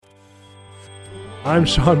I'm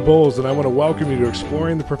Shawn Bolz, and I want to welcome you to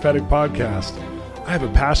Exploring the Prophetic podcast. I have a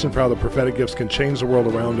passion for how the prophetic gifts can change the world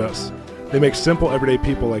around us. They make simple, everyday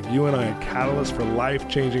people like you and I a catalyst for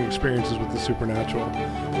life-changing experiences with the supernatural.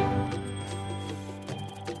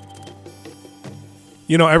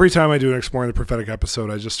 You know, every time I do an Exploring the Prophetic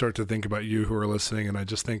episode, I just start to think about you who are listening, and I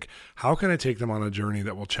just think, how can I take them on a journey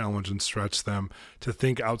that will challenge and stretch them to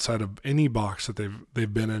think outside of any box that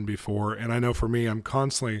they've been in before? And I know for me, I'm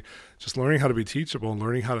constantly just learning how to be teachable and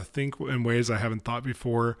learning how to think in ways I haven't thought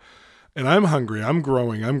before. And I'm hungry. I'm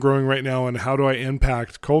growing right now. And how do I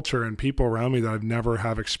impact culture and people around me that I've never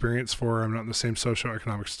have experience for? I'm not in the same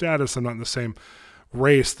socioeconomic status. I'm not in the same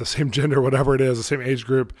race, the same gender, whatever it is, the same age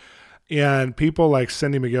group. And people like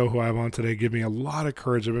Cindy McGill, who I have on today, give me a lot of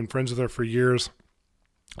courage. I've been friends with her for years.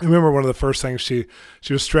 I remember one of the first things she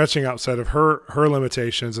was stretching outside of her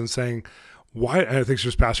limitations and saying, why? I think she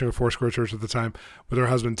was pastoring a Foursquare church at the time with her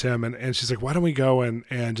husband, Tim. And she's like, why don't we go and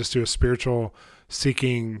just do a spiritual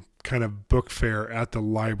seeking kind of book fair at the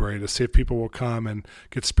library to see if people will come and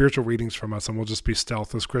get spiritual readings from us, and we'll just be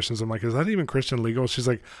stealth as Christians. I'm like, is that even Christian legal? She's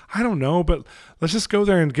like, I don't know, but let's just go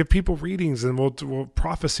there and give people readings, and we'll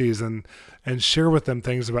prophecies and share with them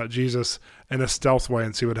things about Jesus in a stealth way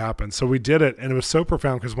and see what happens. So we did it, and it was so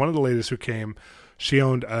profound because one of the ladies who came, she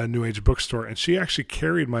owned a New Age bookstore, and she actually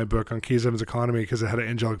carried my book on Keys of Heaven's Economy because it had an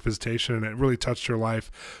angelic visitation, and it really touched her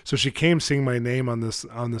life. So she came seeing my name on this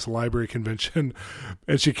library convention,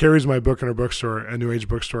 and she carries my book in her bookstore, a New Age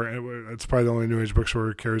bookstore. It's probably the only New Age bookstore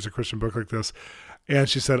who carries a Christian book like this. And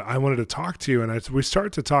she said, I wanted to talk to you. And we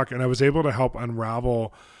started to talk, and I was able to help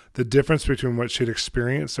unravel the difference between what she'd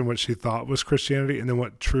experienced and what she thought was Christianity, and then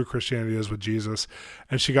what true Christianity is with Jesus.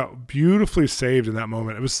 And she got beautifully saved in that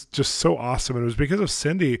moment. It was just so awesome. And it was because of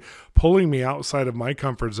Cindy pulling me outside of my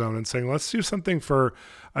comfort zone and saying, let's do something for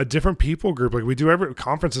a different people group. Like we do every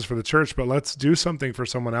conferences for the church, but let's do something for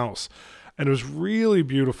someone else. And it was really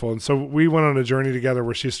beautiful. And so we went on a journey together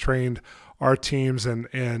where she's trained our teams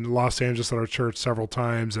in Los Angeles at our church several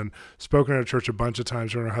times and spoken at our church a bunch of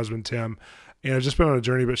times, her and her husband, Tim. And I've just been on a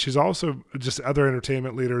journey, but she's also just other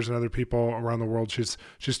entertainment leaders and other people around the world. She's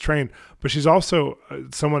trained, but she's also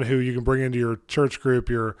someone who you can bring into your church group.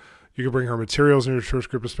 You can bring her materials in your church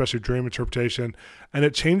group, especially dream interpretation. And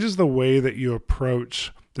it changes the way that you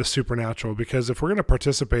approach the supernatural, because if we're going to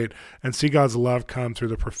participate and see God's love come through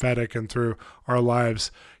the prophetic and through our lives,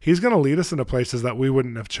 he's going to lead us into places that we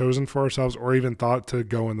wouldn't have chosen for ourselves or even thought to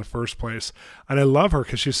go in the first place. And I love her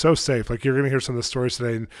because she's so safe. Like, you're going to hear some of the stories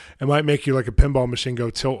today, and it might make you like a pinball machine go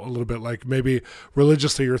tilt a little bit. Like maybe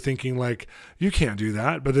religiously you're thinking like, you can't do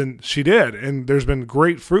that. But then she did. And there's been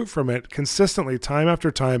great fruit from it consistently, time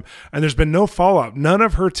after time. And there's been no fallout. None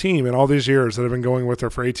of her team in all these years that have been going with her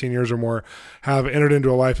for 18 years or more have entered into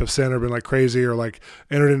a life of sin or been like crazy or like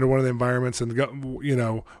entered into one of the environments and got,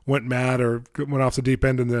 went mad or went off the deep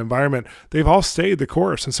end in the environment. They've all stayed the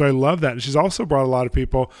course. And so I love that. And she's also brought a lot of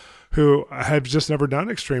people who have just never done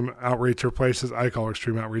extreme outreach or places, I call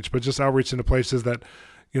extreme outreach, but just outreach into places that,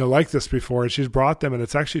 like this before. And she's brought them, and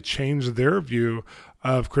it's actually changed their view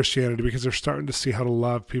of Christianity because they're starting to see how to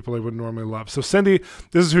love people they wouldn't normally love. So Cindy,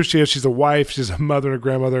 this is who she is. She's a wife, she's a mother and a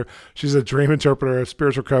grandmother, she's a dream interpreter, a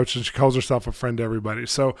spiritual coach, and she calls herself a friend to everybody.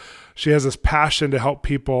 So she has this passion to help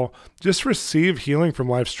people just receive healing from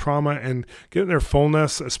life's trauma and get in their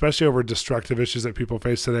fullness, especially over destructive issues that people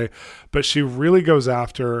face today. But she really goes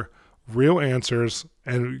after real answers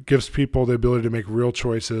and gives people the ability to make real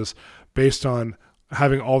choices based on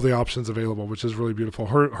having all the options available, which is really beautiful.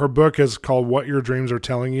 Her book is called What Your Dreams Are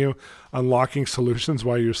Telling You, Unlocking Solutions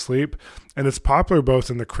While You Sleep. And it's popular both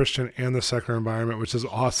in the Christian and the secular environment, which is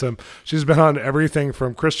awesome. She's been on everything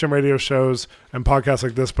from Christian radio shows and podcasts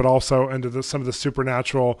like this, but also into some of the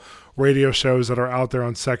supernatural radio shows that are out there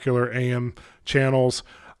on secular AM channels.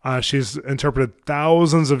 She's interpreted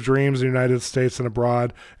thousands of dreams in the United States and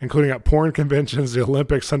abroad, including at porn conventions, the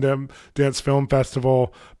Olympics, Sundance Film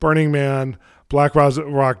Festival, Burning Man, Black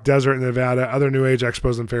Rock Desert in Nevada, other New Age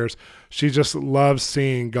expos and fairs. She just loves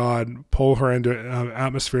seeing God pull her into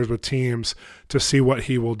atmospheres with teams to see what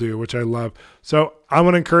he will do, which I love. So I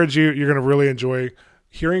want to encourage you. You're going to really enjoy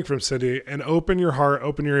hearing from Cindy, and open your heart,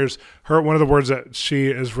 open your ears. One of the words that she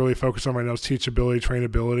is really focused on right now is teachability,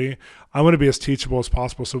 trainability. I want to be as teachable as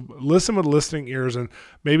possible. So listen with listening ears and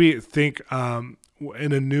maybe think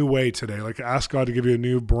in a new way today. Like, ask God to give you a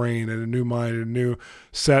new brain and a new mind and a new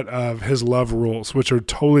set of his love rules, which are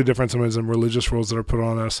totally different sometimes than religious rules that are put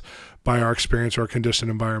on us by our experience or our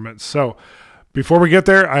conditioned environment. So Before we get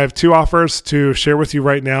there, I have 2 offers to share with you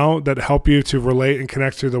right now that help you to relate and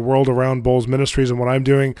connect to the world around Bolz Ministries and what I'm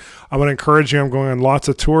doing. I want to encourage you. I'm going on lots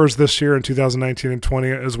of tours this year in 2019 and 20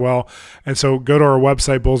 as well. And so go to our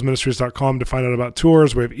website, bolzministries.com, to find out about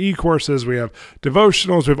tours. We have e-courses. We have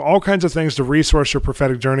devotionals. We have all kinds of things to resource your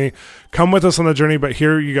prophetic journey. Come with us on the journey, but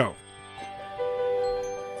here you go.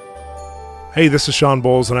 Hey, this is Shawn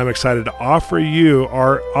Bolz, and I'm excited to offer you,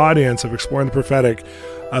 our audience of Exploring the Prophetic,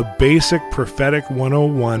 a basic Prophetic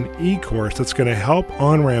 101 e-course that's going to help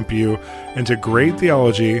on-ramp you into great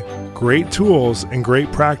theology, great tools, and great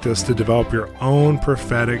practice to develop your own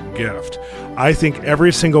prophetic gift. I think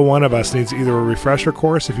every single one of us needs either a refresher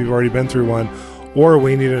course if you've already been through one, or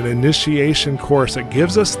we need an initiation course that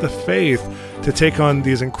gives us the faith to take on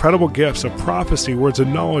these incredible gifts of prophecy, words of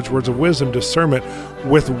knowledge, words of wisdom, discernment,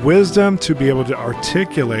 with wisdom to be able to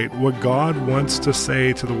articulate what God wants to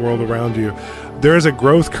say to the world around you. There is a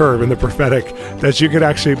growth curve in the prophetic that you could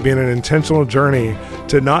actually be in an intentional journey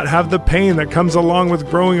to not have the pain that comes along with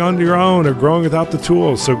growing on your own or growing without the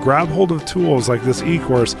tools. So grab hold of tools like this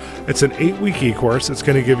e-course. It's an 8-week e-course. It's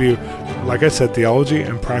going to give you, like I said, theology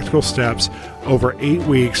and practical steps over 8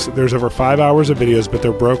 weeks. There's over 5 hours of videos, but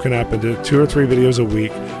they're broken up into 2 or 3 videos a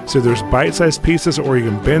week. So there's bite-sized pieces, or you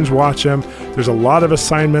can binge watch them. There's a lot of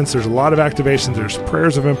assignments. There's a lot of activations. There's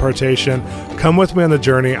prayers of impartation. Come with me on the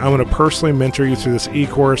journey. I'm going to personally mentor you through this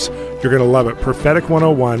e-course. You're going to love it. Prophetic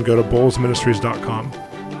 101. Go to bolzministries.com.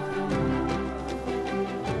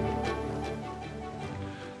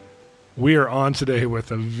 We are on today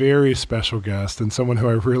with a very special guest and someone who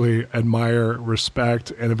I really admire,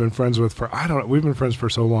 respect, and have been friends with for, we've been friends for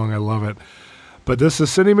so long. I love it. But this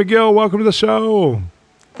is Cindy McGill. Welcome to the show.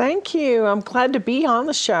 Thank you. I'm glad to be on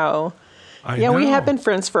the show. I know. We have been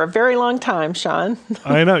friends for a very long time, Shawn.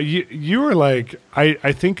 I know. You were like,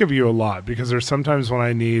 I think of you a lot because there's sometimes when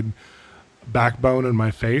I need backbone in my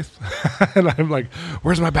faith and I'm like,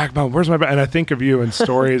 where's my backbone? And I think of you in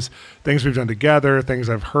stories, things we've done together, things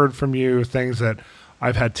I've heard from you, things that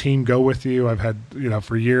I've had team go with you. I've had,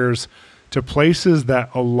 for years, to places that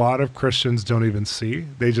a lot of Christians don't even see.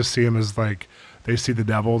 They just see him as like, they see the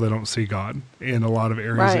devil. They don't see God in a lot of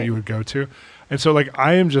areas that you would go to. And so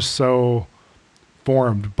I am just so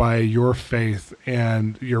formed by your faith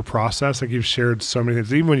and your process. Like you've shared so many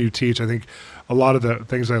things. Even when you teach, I think a lot of the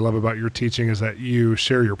things I love about your teaching is that you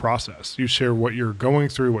share your process. You share what you're going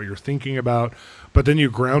through, what you're thinking about, but then you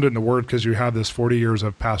ground it in the word because you have this 40 years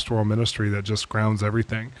of pastoral ministry that just grounds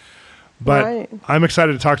everything. But I'm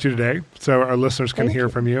excited to talk to you today so our listeners can hear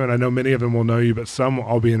from you. And I know many of them will know you, but some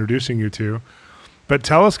I'll be introducing you to. But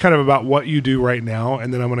tell us kind of about what you do right now,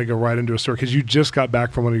 and then I'm going to go right into a story because you just got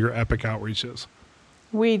back from one of your epic outreaches.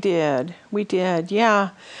 We did. Yeah.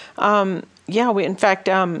 In fact,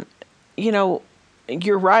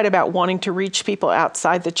 you're right about wanting to reach people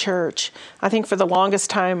outside the church. I think for the longest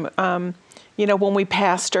time, when we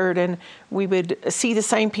pastored and we would see the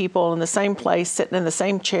same people in the same place, sitting in the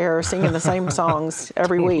same chair, singing the same songs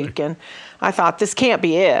every week. And I thought, this can't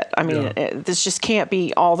be it. I mean, this just can't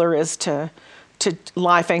be all there is to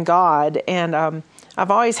life and God. And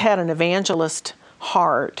I've always had an evangelist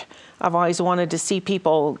heart. I've always wanted to see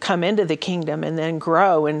people come into the kingdom and then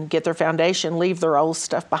grow and get their foundation, leave their old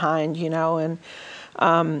stuff behind, and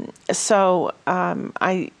I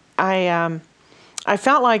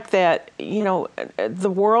felt like that,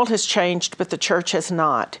 the world has changed, but the church has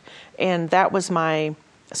not. And that was my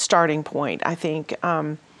starting point, I think,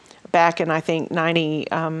 back in, 90,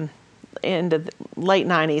 in the late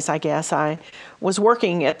 90s, I guess. I was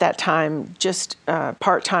working at that time just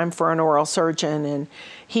part-time for an oral surgeon, and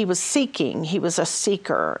he was a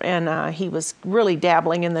seeker, and he was really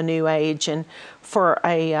dabbling in the New Age. And for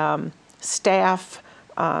a staff,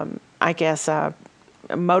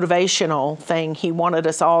 motivational thing, he wanted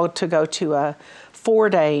us all to go to a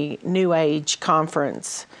 4-day New Age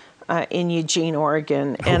conference in Eugene,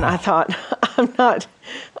 Oregon. And I thought, I'm not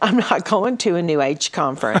going to a New Age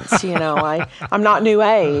conference. I'm not New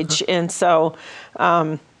Age. And so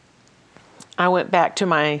I went back to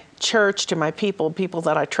my church, to my people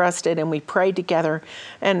that I trusted, and we prayed together.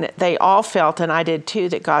 And they all felt, and I did too,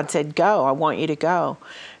 that God said, go, I want you to go.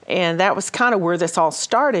 And that was kind of where this all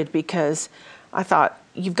started, because I thought,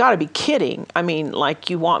 you've got to be kidding. I mean,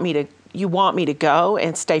 like, you want me to go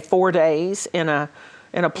and stay 4 days in a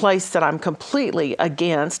place that I'm completely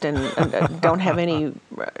against and don't have any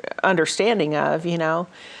understanding of,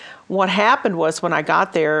 What happened was, when I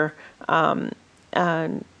got there,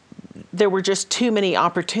 there were just too many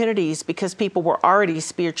opportunities because people were already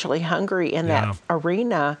spiritually hungry in that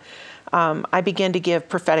arena. I began to give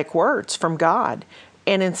prophetic words from God.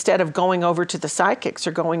 And instead of going over to the psychics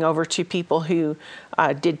or going over to people who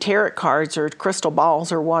did tarot cards or crystal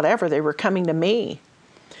balls or whatever, they were coming to me.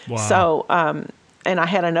 Wow. So, and I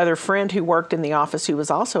had another friend who worked in the office who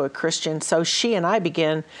was also a Christian. So she and I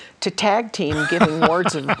began to tag team giving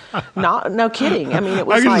words of, no kidding. I mean, it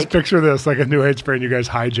was I can like, just picture this, like a New Age fair and you guys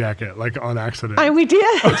hijack it, like on accident. we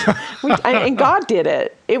did. And God did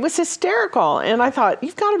it. It was hysterical. And I thought,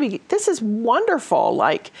 this is wonderful.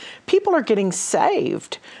 Like, people are getting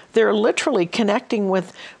saved. They're literally connecting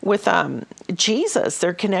with Jesus.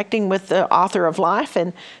 They're connecting with the author of life,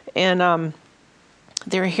 and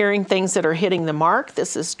they're hearing things that are hitting the mark.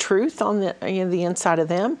 This is truth on the inside of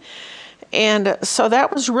them. And so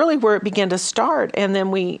that was really where it began to start. And then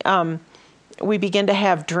we began to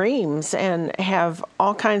have dreams and have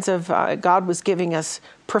all kinds of, God was giving us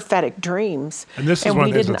prophetic dreams. And this is one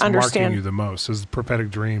of the things that's marking you the most, is the prophetic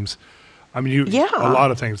dreams. I mean, a lot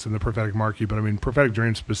of things in the prophetic mark you, but I mean, prophetic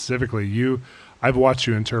dreams specifically, I've watched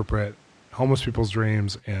you interpret homeless people's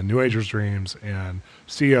dreams and New Agers' dreams and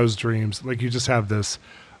CEOs' dreams. Like, you just have this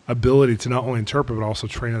ability to not only interpret but also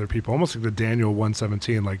train other people, almost like the Daniel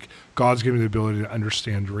 1:17. Like, God's giving you the ability to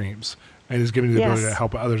understand dreams, and He's giving you the ability to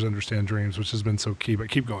help others understand dreams, which has been so key. But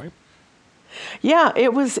keep going. Yeah,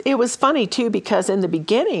 it was funny too, because in the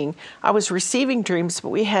beginning I was receiving dreams,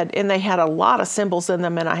 but they had a lot of symbols in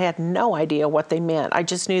them, and I had no idea what they meant. I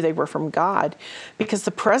just knew they were from God, because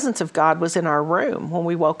the presence of God was in our room when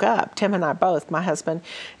we woke up, Tim and I both, my husband.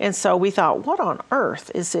 And so we thought, what on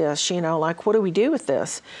earth is this? Like, what do we do with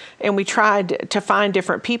this? And we tried to find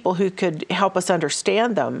different people who could help us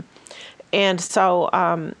understand them. And so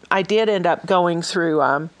I did end up going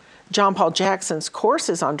through John Paul Jackson's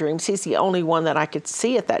courses on dreams. He's the only one that I could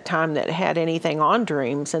see at that time that had anything on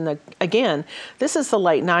dreams. And again, this is the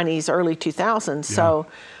late 90s, early 2000s. Yeah. So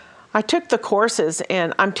I took the courses,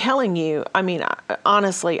 and I'm telling you, I mean,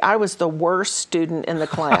 honestly, I was the worst student in the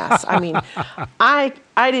class. I mean, I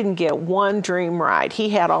didn't get one dream right.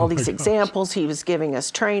 He had all these examples. He was giving us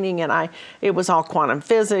training, and it was all quantum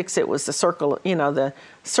physics. It was the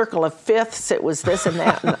circle of fifths. It was this and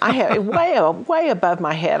that. And I had way above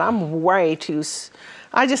my head. I'm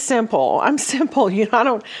simple. I'm simple. I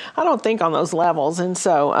don't think on those levels. And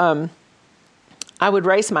so, I would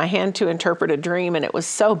raise my hand to interpret a dream, and it was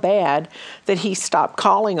so bad that he stopped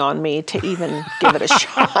calling on me to even give it a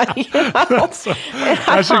shot.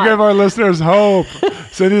 That should give our listeners hope.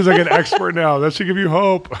 Cindy's like an expert now. That should give you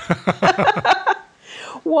hope.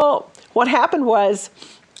 Well, what happened was,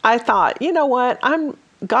 I thought, you know what?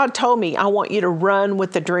 God told me, I want you to run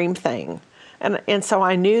with the dream thing. And so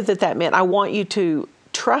I knew that meant I want you to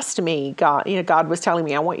trust me, God. God was telling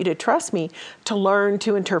me, I want you to trust me to learn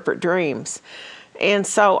to interpret dreams. And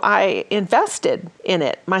so I invested in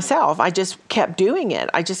it myself. I just kept doing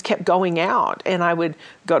it. I just kept going out, and I would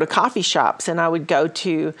go to coffee shops, and I would go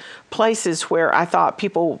to places where I thought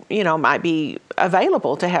people, might be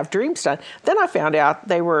available to have dreams done. Then I found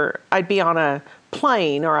out I'd be on a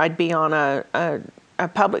plane, or I'd be on a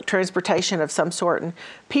public transportation of some sort, and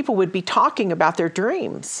people would be talking about their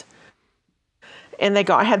dreams. And they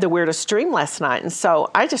go, I had the weirdest dream last night. And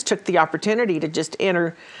so I just took the opportunity to just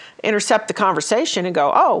intercept the conversation and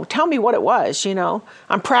go, oh, tell me what it was.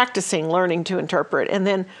 I'm practicing learning to interpret. And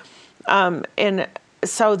then,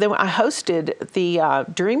 so then I hosted the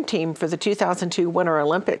dream team for the 2002 Winter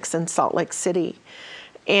Olympics in Salt Lake City.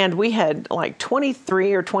 And we had like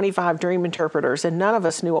 23 or 25 dream interpreters, and none of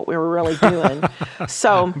us knew what we were really doing.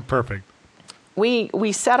 So perfect.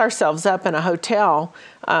 We set ourselves up in a hotel.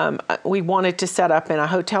 We wanted to set up in a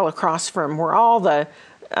hotel across from where all the,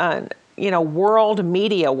 world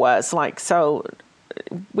media was. Like, so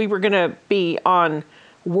we were going to be on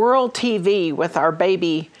world TV with our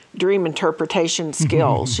baby dream interpretation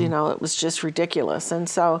skills. It was just ridiculous. And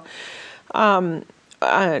so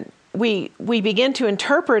we began to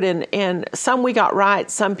interpret, and some we got right,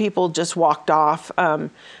 some people just walked off. And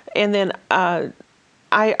then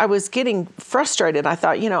I was getting frustrated. I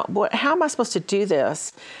thought, how am I supposed to do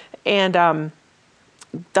this? And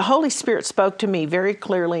the Holy Spirit spoke to me very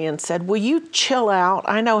clearly and said, will you chill out?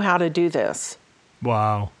 I know how to do this.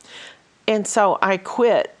 Wow. And so I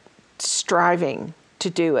quit striving to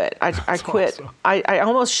do it. I quit. Awesome. I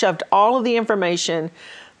almost shoved all of the information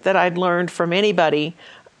that I'd learned from anybody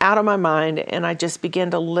out of my mind, and I just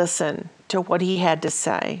began to listen to what he had to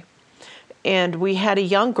say. And we had a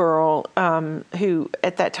young girl who,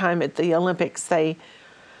 at that time at the Olympics,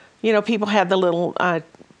 people had the little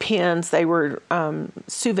pins. They were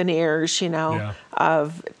souvenirs,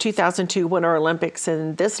 of 2002 Winter Olympics.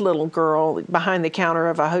 And this little girl behind the counter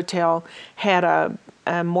of a hotel had a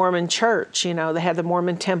Mormon church. They had the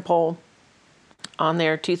Mormon temple. on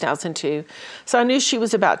there, 2002. So I knew she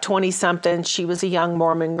was about 20-something. She was a young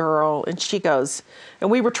Mormon girl, and she goes,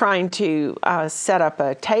 and we were trying to set up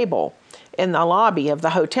a table in the lobby of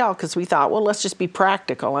the hotel because we thought, well, let's just be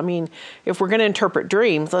practical. I mean, if we're going to interpret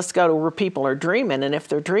dreams, let's go to where people are dreaming, and if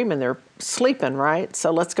they're dreaming, they're sleeping, right?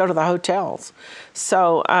 So let's go to the hotels.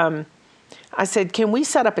 So I said, can we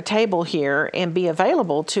set up a table here and be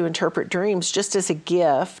available to interpret dreams just as a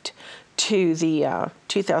gift to the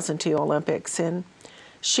 2002 Olympics? And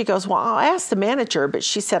she goes, well, I'll ask the manager, but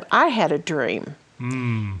she said, I had a dream.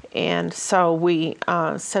 And so we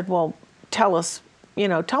said, well, tell us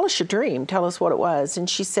your dream. Tell us what it was. And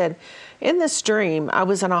she said, in this dream, I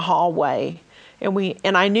was in a hallway,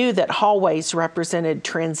 and I knew that hallways represented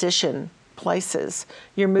transition places.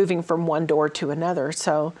 You're moving from one door to another.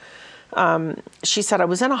 So she said, I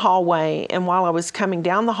was in a hallway, and while I was coming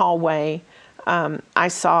down the hallway, I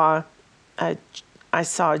saw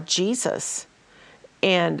Jesus,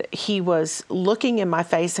 and he was looking in my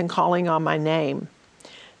face and calling on my name.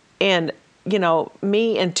 And,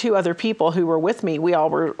 me and two other people who were with me, we all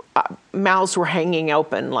were, mouths were hanging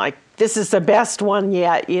open, like, this is the best one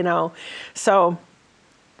yet, So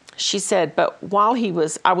she said, but while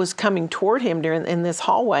I was coming toward him in this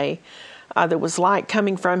hallway, there was light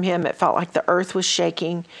coming from him. It felt like the earth was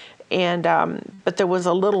shaking. And but there was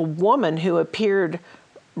a little woman who appeared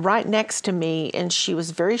right next to me, and she was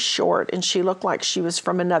very short, and she looked like she was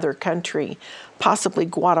from another country, possibly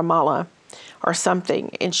Guatemala or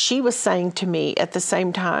something. And she was saying to me at the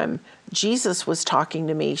same time, Jesus was talking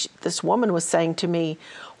to me. This woman was saying to me,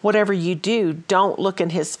 whatever you do, don't look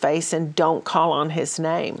in his face and don't call on his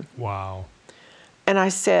name. Wow. And I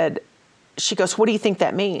said, she goes, what do you think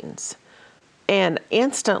that means? And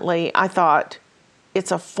instantly I thought,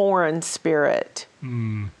 it's a foreign spirit.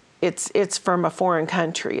 It's from a foreign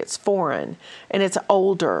country. It's foreign, and it's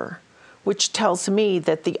older, which tells me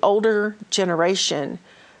that the older generation,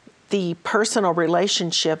 the personal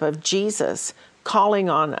relationship of Jesus calling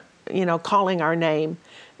our name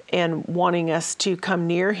and wanting us to come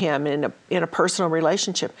near him in a personal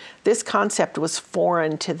relationship, this concept was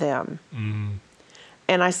foreign to them.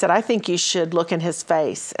 And I said, I think you should look in his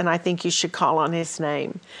face, and I think you should call on his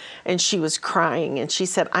name. And she was crying, and she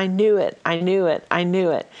said, I knew it, I knew it, I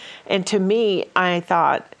knew it. And to me, I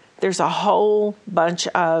thought, there's a whole bunch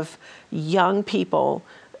of young people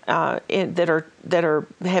that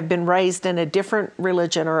have been raised in a different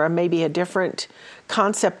religion or maybe a different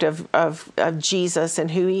concept of Jesus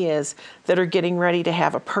and who he is, that are getting ready to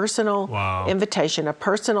have a personal invitation, a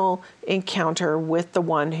personal encounter with the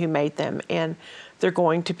one who made them. And they're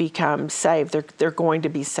going to become saved. They're going to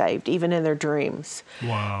be saved, even in their dreams.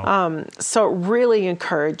 Wow. So it really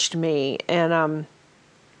encouraged me. And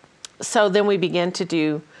so then we began to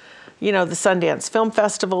do, the Sundance Film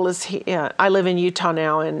Festival is here. I live in Utah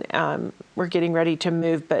now, and we're getting ready to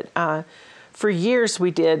move. But for years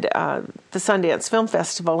we did the Sundance Film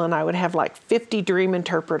Festival, and I would have like 50 dream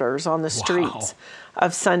interpreters on the streets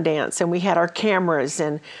of Sundance, and we had our cameras,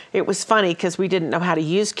 and it was funny because we didn't know how to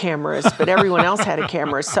use cameras, but everyone else had a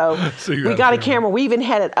camera, so we got a camera. We even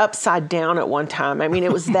had it upside down at one time. I mean,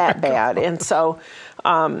 it was that bad. And so,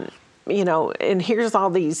 and here's all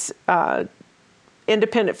these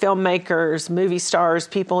independent filmmakers, movie stars,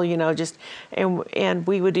 people, and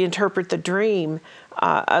we would interpret the dream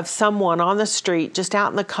of someone on the street, just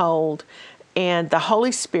out in the cold, and the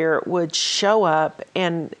Holy Spirit would show up,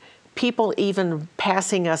 and people even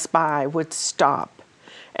passing us by would stop,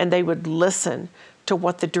 and they would listen to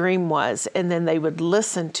what the dream was, and then they would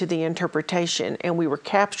listen to the interpretation, and we were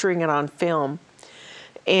capturing it on film.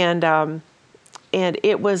 And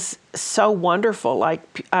it was so wonderful.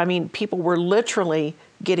 People were literally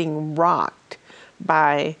getting rocked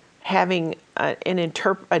by having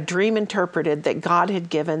a dream interpreted that God had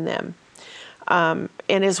given them. And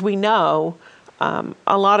as we know,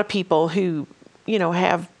 a lot of people who,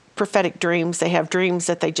 have prophetic dreams, they have dreams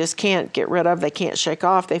that they just can't get rid of, they can't shake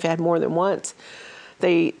off, they've had more than once.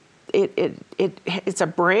 It's a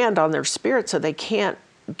brand on their spirit, so they can't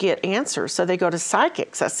get answers. So they go to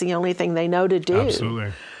psychics. That's the only thing they know to do.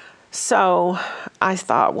 Absolutely. So I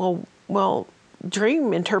thought, well,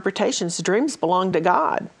 dream interpretations, dreams belong to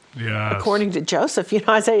God. Yes. According to Joseph,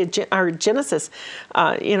 Isaiah or Genesis,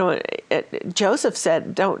 Joseph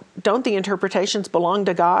said, "Don't the interpretations belong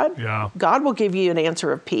to God? Yeah. God will give you an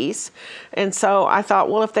answer of peace." And so I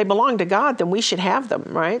thought, well, if they belong to God, then we should have them,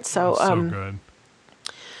 right? So, that's so good.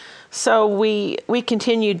 So we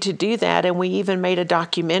continued to do that, and we even made a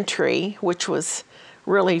documentary, which was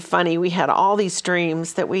really funny. We had all these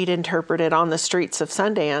dreams that we'd interpreted on the streets of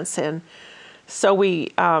Sundance, and so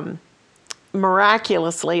we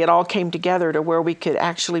miraculously, it all came together to where we could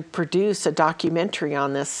actually produce a documentary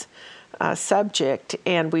on this subject,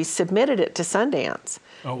 and we submitted it to Sundance.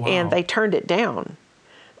 Oh, wow. And they turned it down.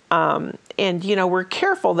 And, we're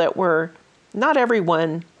careful that not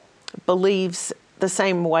everyone believes the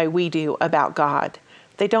same way we do about God.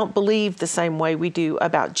 They don't believe the same way we do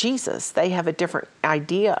about Jesus. They have a different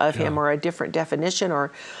idea of him, or a different definition,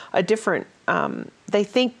 or a different, they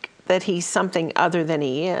think that he's something other than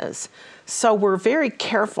he is. So we're very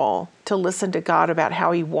careful to listen to God about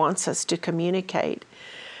how he wants us to communicate.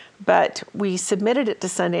 But we submitted it to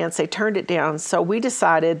Sundance. They turned it down. So we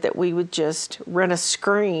decided that we would just rent a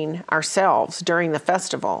screen ourselves during the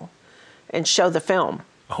festival and show the film.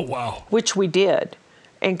 Oh, wow. Which we did.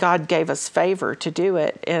 And God gave us favor to do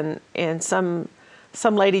it. And some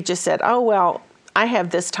lady just said, oh, well, I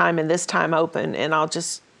have this time and this time open, and I'll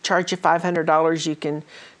just charge you $500. You can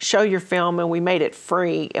show your film. And we made it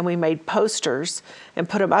free. And we made posters and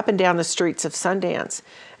put them up and down the streets of Sundance.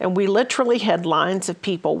 And we literally had lines of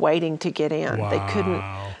people waiting to get in. Wow. They couldn't.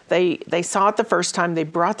 They saw it the first time. They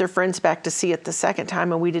brought their friends back to see it the second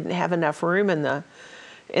time, and we didn't have enough room in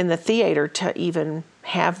the theater to even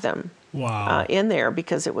have them in there,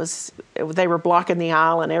 because they were blocking the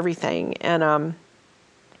aisle and everything. And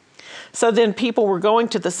so then people were going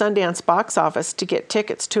to the Sundance box office to get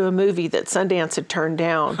tickets to a movie that Sundance had turned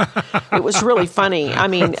down. It was really funny. I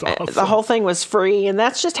mean, awesome. The whole thing was free, and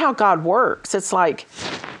that's just how God works. It's like,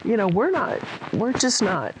 we're just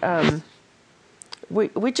not,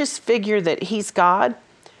 we just figure that he's God,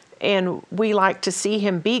 and we like to see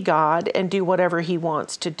him be God and do whatever he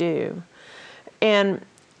wants to do. And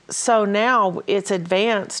so now it's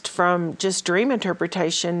advanced from just dream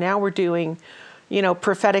interpretation. Now we're doing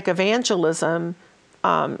prophetic evangelism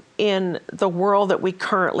in the world that we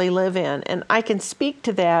currently live in. And I can speak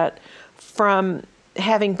to that from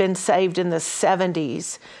having been saved in the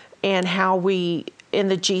 70s, and how we, in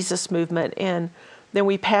the Jesus movement, and then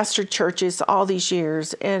we pastored churches all these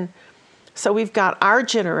years. And so we've got our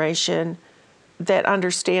generation that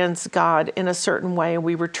understands God in a certain way, and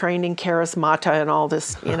we were trained in charismata and all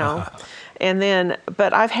this, And then,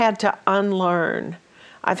 but I've had to unlearn.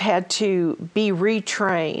 I've had to be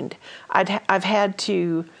retrained. I've had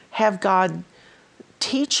to have God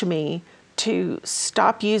teach me to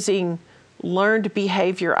stop using learned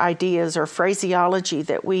behavior ideas or phraseology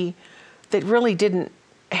that really didn't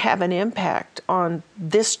have an impact on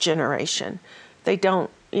this generation. They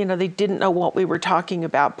didn't know what we were talking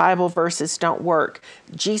about. Bible verses don't work.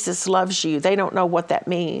 Jesus loves you. They don't know what that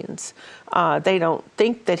means. They don't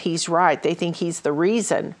think that he's right. They think he's the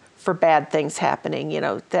reason for bad things happening.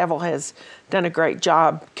 The devil has done a great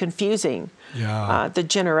job confusing the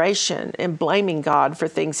generation and blaming God for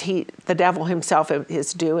things the devil himself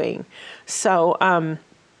is doing. So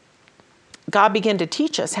God began to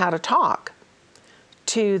teach us how to talk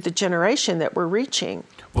to the generation that we're reaching.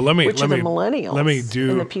 Well, let me the millennials. Let me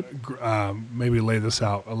maybe lay this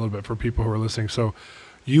out a little bit for people who are listening. So,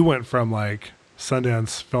 you went from like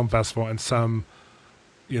Sundance Film Festival and some,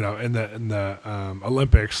 in the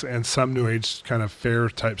Olympics, and some New Age kind of fair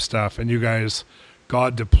type stuff, and you guys,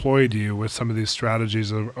 God deployed you with some of these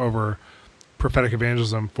strategies over prophetic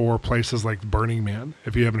evangelism for places like Burning Man.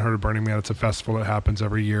 If you haven't heard of Burning Man, it's a festival that happens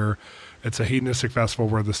every year. It's a hedonistic festival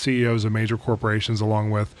where the CEOs of major corporations,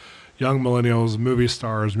 along with young millennials, movie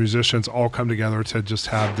stars, musicians, all come together to just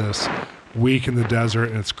have this week in the desert.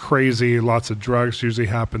 And it's crazy. Lots of drugs usually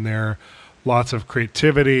happen there, lots of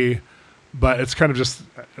creativity, but it's kind of just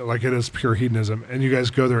like it is pure hedonism. And you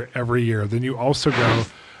guys go there every year. Then you also go,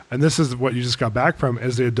 and this is what you just got back from,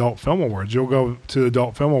 is the Adult Film Awards. You'll go to the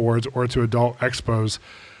Adult Film Awards or to Adult Expos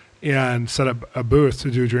and set up a booth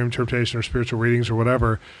to do dream interpretation or spiritual readings or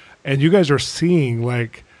whatever. And you guys are seeing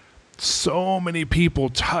like so many people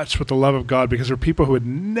touched with the love of God, because there are people who would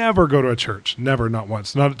never go to a church, never, not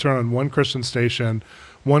once, not turn on one Christian station,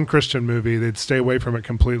 one Christian movie. They'd stay away from it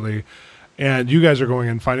completely. And you guys are going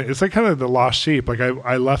and finding, it's like kind of the lost sheep. Like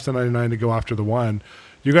I left the 99 to go after the one.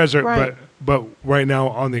 You guys are, right. But right now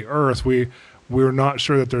on the earth, we're not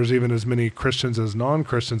sure that there's even as many Christians as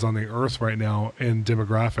non-Christians on the earth right now in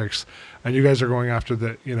demographics. And you guys are going after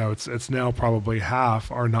the, it's now probably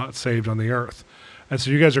half are not saved on the earth. And so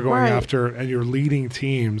you guys are going right. after, and you're leading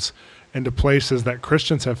teams into places that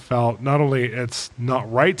Christians have felt not only it's not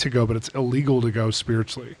right to go, but it's illegal to go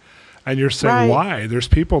spiritually. And you're saying, right. why? There's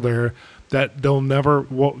people there that they'll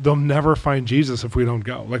never find Jesus if we don't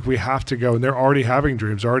go. Like, we have to go. And they're already having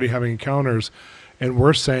dreams, already having encounters. And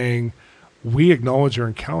we're saying, we acknowledge your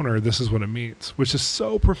encounter. This is what it means, which is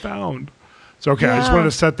so profound. So, okay, Yeah.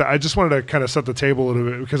 I just wanted to kind of set the table a little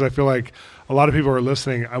bit, because I feel like a lot of people are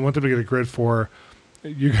listening. I want them to get a grid for,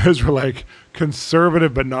 you guys were like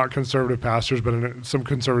conservative, but not conservative pastors, but in some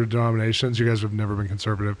conservative denominations. You guys have never been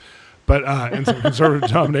conservative, but in some conservative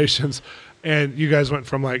denominations. And you guys went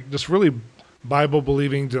from like just really Bible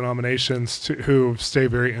believing denominations who stay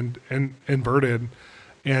very inverted,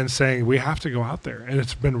 and saying we have to go out there. And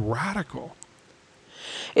it's been radical.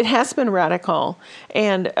 It has been radical.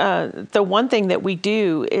 And the one thing that we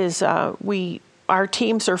do is our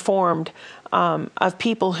teams are formed of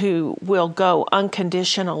people who will go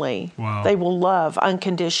unconditionally. Wow. They will love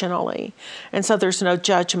unconditionally. And so there's no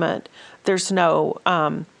judgment. There's no,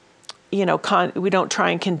 we don't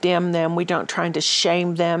try and condemn them. We don't try to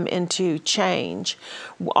shame them into change.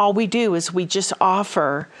 All we do is we just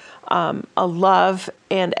offer a love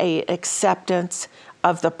and a acceptance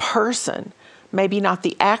of the person. Maybe not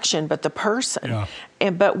the action, but the person. Yeah.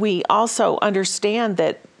 But we also understand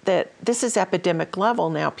that this is epidemic level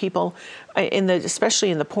now. People,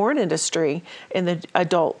 especially in the porn industry, in the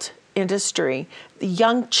adult industry, the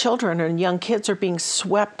young children and young kids are being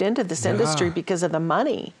swept into this industry because of the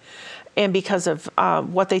money, and because of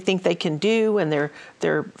what they think they can do, and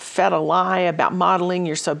they're fed a lie about modeling.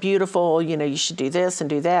 You're so beautiful, you should do this and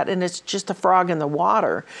do that, and it's just a frog in the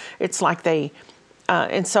water. It's like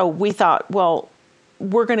and so we thought, well,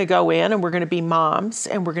 we're going to go in and we're going to be moms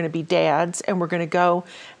and we're going to be dads, and we're going to go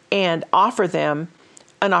and offer them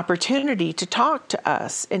an opportunity to talk to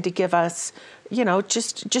us and to give us,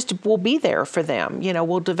 just we'll be there for them.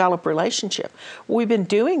 We'll develop relationship. We've been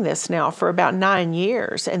doing this now for about 9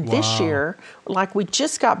 years. And this year, like we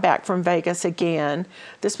just got back from Vegas again.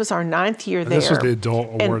 This was our 9th year there. This was the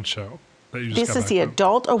adult award show. This is the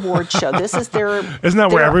adult award show. This is their Isn't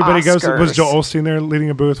that where everybody Oscars. goes? Was Joel Osteen there leading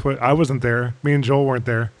a booth? I wasn't there. Me and Joel weren't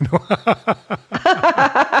there. It's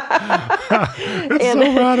so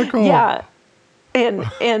radical. Yeah.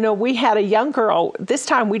 And we had a young girl. This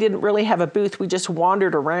time we didn't really have a booth. We just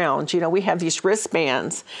wandered around. We have these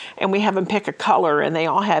wristbands, and we have them pick a color, and they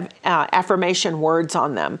all have affirmation words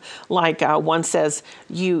on them. Like one says,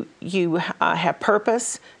 you have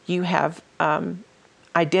purpose, you have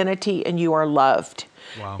identity, and you are loved.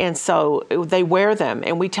 Wow. And so they wear them,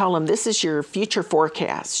 and we tell them, this is your future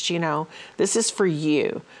forecast. This is for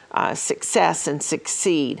you. Success and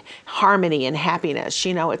succeed, harmony and happiness.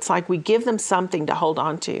 It's like we give them something to hold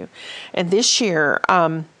on to. And this year,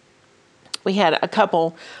 we had a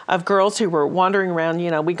couple of girls who were wandering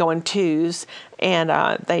around. We go in twos, and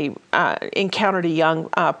they encountered a young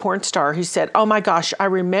porn star who said, "Oh my gosh, I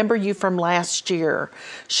remember you from last year."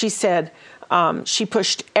 She said, she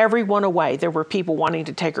pushed everyone away. There were people wanting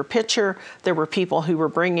to take her picture. There were people who were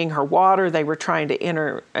bringing her water. They were trying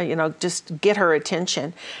to just get her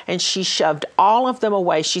attention. And she shoved all of them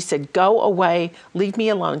away. She said, "Go away, leave me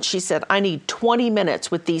alone." She said, "I need 20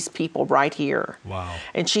 minutes with these people right here." Wow.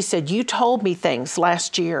 And she said, "You told me things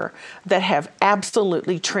last year that have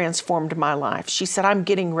absolutely transformed my life." She said, "I'm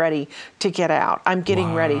getting ready to get out. I'm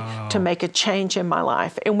getting ready to make a change in my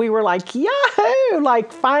life." And we were like, yahoo!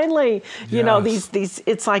 Like finally, these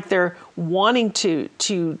it's like they're wanting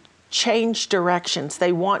to change directions.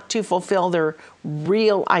 They want to fulfill their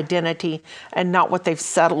real identity and not what they've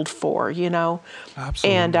settled for,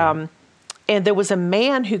 Absolutely. And there was a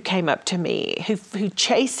man who came up to me who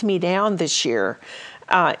chased me down this year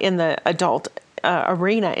in the adult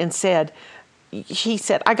arena and he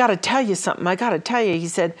said, "I got to tell you something. I got to tell you." He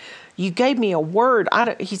said, "You gave me a word."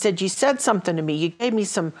 He said, "You said something to me. You gave me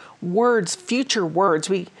some words, future words."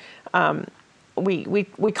 We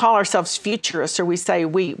call ourselves futurists, or we say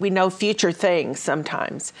we know future things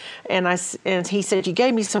sometimes. And he said, "You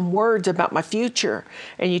gave me some words about my future,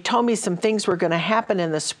 and you told me some things were going to happen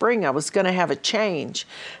in the spring. I was going to have a change."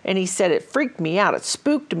 And he said, "It freaked me out. It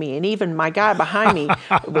spooked me. And even my guy behind me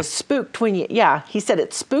was spooked when he said,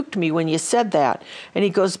 "It spooked me when you said that." And he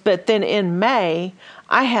goes, "But then in May,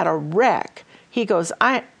 I had a wreck." He goes,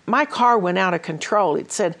 my car went out of control.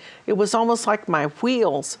 It said it was almost like my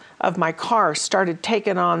wheels of my car started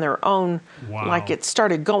taking on their own, like it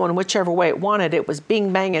started going whichever way it wanted. It was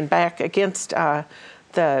banging back against on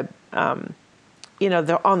the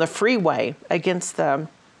freeway, against the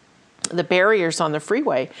barriers on the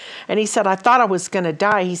freeway. And he said, "I thought I was going to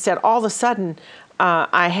die." He said, "All of a sudden,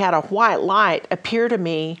 I had a white light appear to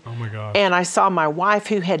me." Oh my gosh. And I saw my wife,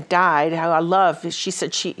 who had died, who I love. She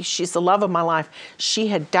said she's the love of my life. She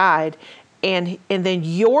had died. And then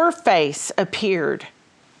your face appeared,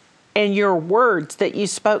 and your words that you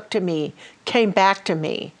spoke to me came back to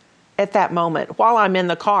me at that moment while I'm in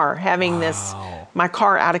the car having my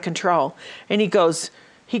car out of control. And he goes,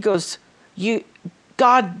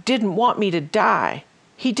 God didn't want me to die.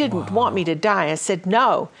 He didn't want me to die. I said,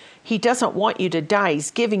 no, he doesn't want you to die. He's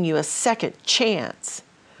giving you a second chance.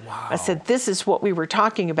 Wow. I said, this is what we were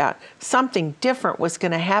talking about. Something different was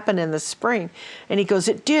going to happen in the spring. And he goes,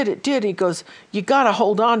 it did. He goes, you got to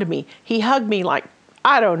hold on to me. He hugged me like,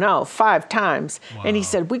 I don't know, 5 times. Wow. And he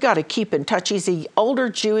said, we got to keep in touch. He's an older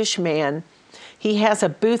Jewish man. He has a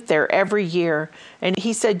booth there every year. And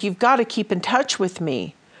he said, you've got to keep in touch with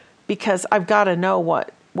me because I've got to know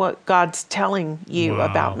what God's telling you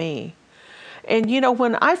about me. And,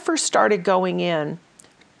 when I first started going in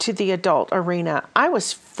to the adult arena, I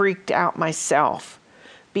was freaked out myself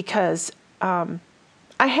because I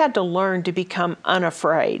had to learn to become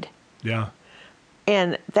unafraid. Yeah.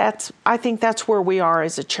 And I think that's where we are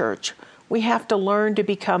as a church. We have to learn to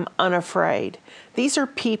become unafraid. These are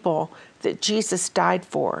people that Jesus died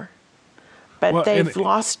for, but they've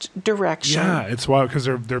lost direction. Yeah, it's wild because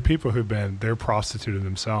they're people they're prostituted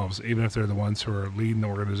themselves, even if they're the ones who are leading the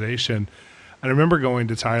organization. And I remember going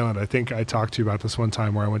to Thailand. I think I talked to you about this one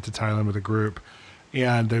time where I went to Thailand with a group.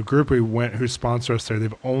 And the group who sponsor us there,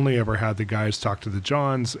 they've only ever had the guys talk to the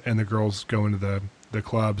Johns and the girls go into the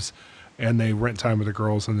clubs. And they rent time with the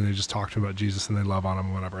girls, and then they just talk to them about Jesus, and they love on them,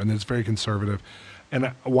 and whatever. And it's very conservative.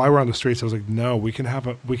 And while we're on the streets, I was like, no, we can have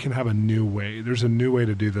a new way. There's a new way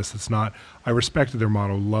to do this. It's not. I respected their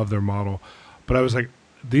model, love their model, but I was like,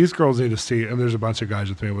 these girls need to see. And there's a bunch of guys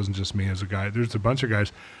with me. It wasn't just me as a guy. There's a bunch of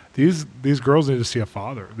guys. These girls need to see a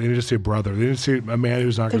father. They need to see a brother. They need to see a man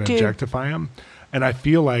who's not going to objectify them. And I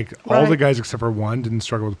feel like all the guys except for one didn't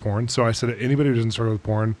struggle with porn. So I said, anybody who doesn't struggle with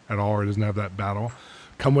porn at all or doesn't have that battle,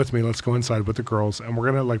 come with me. Let's go inside with the girls, and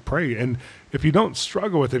we're gonna pray. And if you don't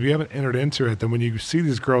struggle with it, if you haven't entered into it, then when you see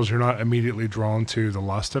these girls, you're not immediately drawn to the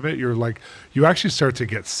lust of it. You're like, you actually start to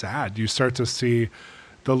get sad. You start to see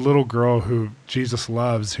the little girl who Jesus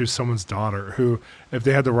loves, who's someone's daughter, who, if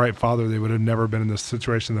they had the right father, they would have never been in this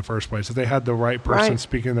situation in the first place. If they had the right person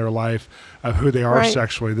speaking in their life of who they are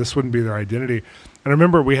sexually, this wouldn't be their identity. And I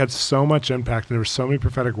remember we had so much impact, and there were so many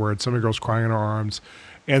prophetic words, so many girls crying in our arms.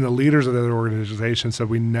 And the leaders of the other organization said,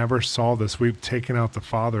 we never saw this. We've taken out the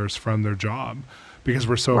fathers from their job because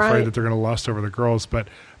we're so afraid that they're going to lust over the girls. But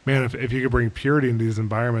man, if you could bring purity into these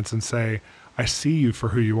environments and say, I see you for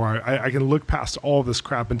who you are. I can look past all this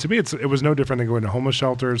crap. And to me, it was no different than going to homeless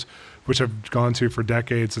shelters, which I've gone to for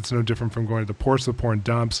decades. It's no different from going to the porn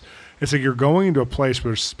dumps. It's like you're going into a place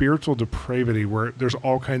where there's spiritual depravity, where there's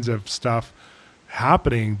all kinds of stuff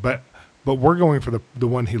happening, but we're going for the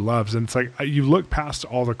one he loves. And it's like, you look past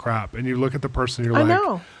all the crap and you look at the person and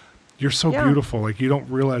you're you're so beautiful. Like, you don't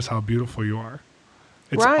realize how beautiful you are.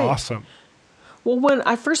 It's awesome. Well, when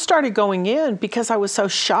I first started going in, because I was so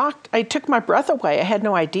shocked, I took my breath away. I had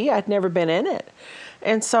no idea. I'd never been in it.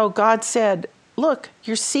 And so God said, look,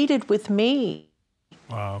 you're seated with me.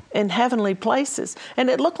 Wow. In heavenly places. And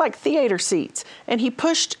it looked like theater seats. And he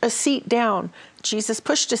pushed a seat down. Jesus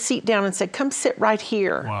pushed a seat down and said, come sit right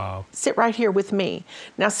here. Wow. Sit right here with me.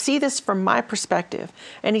 Now see this from my perspective.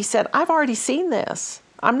 And he said, I've already seen this.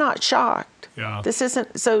 I'm not shocked. Yeah. This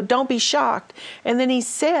isn't, so don't be shocked. And then he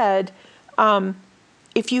said,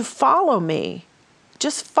 if you follow me,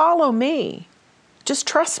 just follow me. Just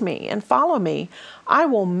trust me and follow me. I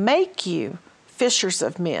will make you fishers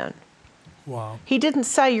of men. Wow. He didn't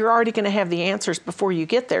say you're already going to have the answers before you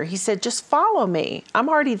get there. He said, just follow me. I'm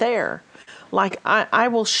already there. Like, I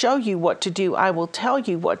will show you what to do. I will tell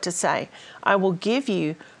you what to say. I will give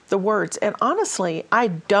you the words. And honestly, I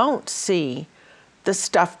don't see the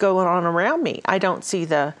stuff going on around me. I don't see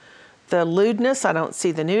the lewdness. I don't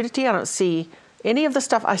see the nudity. I don't see any of the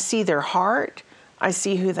stuff. I see their heart. I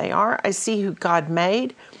see who they are. I see who God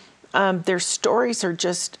made. Their stories are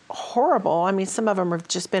just horrible. I mean, some of them have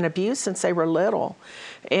just been abused since they were little,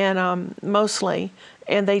 and mostly.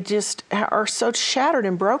 And they just are so shattered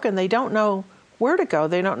and broken, they don't know where to go.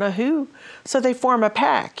 They don't know who. So they form a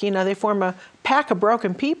pack. They form a pack of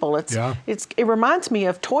broken people. It reminds me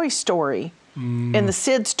of Toy Story and the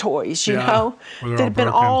Sid's toys, you know, that had been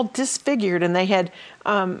all disfigured, and they had,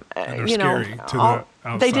 scary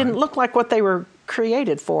they didn't look like what they were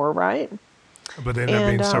created for, right? But they end up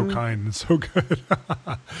being so kind and so good.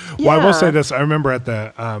 Well, I will say this. I remember at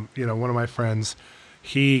the, one of my friends,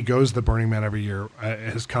 he goes to the Burning Man every year.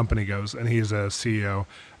 His company goes, and he's a CEO,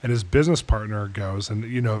 and his business partner goes,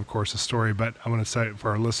 and of course, the story, but I want to say it for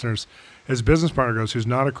our listeners, his business partner goes, who's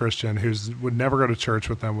not a Christian, would never go to church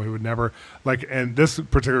with them. We would never, and this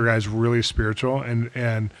particular guy is really spiritual,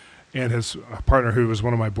 and his partner, who was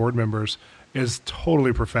one of my board members, is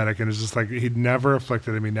totally prophetic, and is just like, he'd never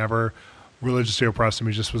afflicted him, he never religiously oppressed him.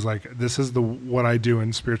 He just was like, this is what I do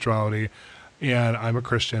in spirituality. and I'm a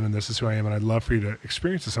Christian, and this is who I am, and I'd love for you to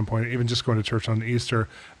experience at some point, even just going to church on Easter.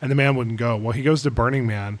 And the man wouldn't go. Well, he goes to Burning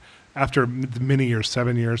Man after many years,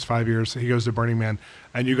 7 years, 5 years. He goes to Burning Man,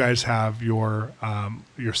 and you guys have your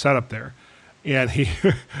setup there. And he,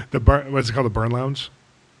 what's it called, the Burn Lounge?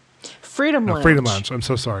 Freedom Lounge. Freedom Lounge. I'm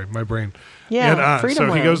so sorry, my brain. Yeah, and, Freedom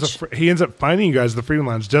so Lounge. He ends up finding you guys at the Freedom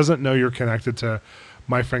Lounge. Doesn't know you're connected to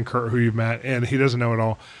my friend Kurt, who you've met, and he doesn't know at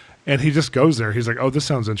all. And he just goes there. He's like, "Oh, this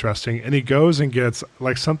sounds interesting." And he goes and gets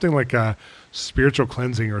like something like a spiritual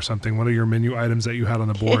cleansing or something, one of your menu items that you had on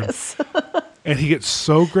the board. Yes. And he gets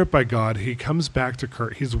so gripped by God, he comes back to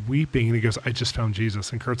Kurt. He's weeping, and he goes, "I just found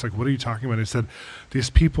Jesus." And Kurt's like, "What are you talking about?" And he said,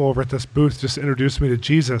 "These people over at this booth just introduced me to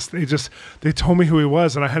Jesus. They told me who he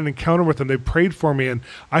was, and I had an encounter with him. They prayed for me, and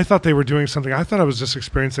I thought they were doing something. I thought I was just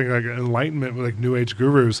experiencing like enlightenment with like New Age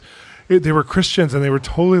gurus. They were Christians, and they were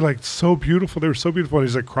totally like so beautiful. They were so beautiful." And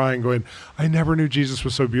he's like crying, going, "I never knew Jesus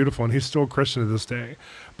was so beautiful." And he's still a Christian to this day.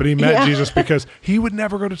 But he met Jesus because he would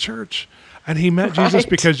never go to church. And he met Jesus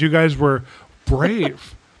because you guys were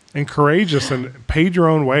brave and courageous and paid your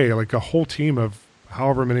own way, like a whole team of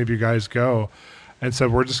however many of you guys go, and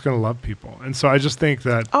said, "We're just going to love people." And so I just think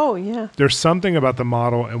that there's something about the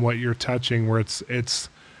model and what you're touching where it's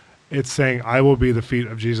saying, "I will be the feet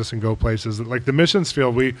of Jesus and go places." Like the missions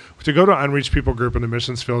field, to go to an unreached people group in the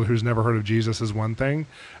missions field who's never heard of Jesus is one thing,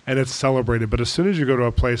 and it's celebrated. But as soon as you go to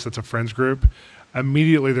a place that's a friends group,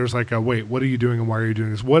 immediately there's like wait, what are you doing and why are you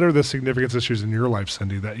doing this? What are the significance issues in your life,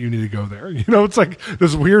 Cindy, that you need to go there? You know, it's like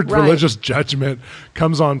this weird religious judgment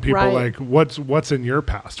comes on people like, what's in your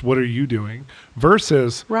past? What are you doing?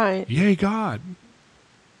 Versus, yay, God.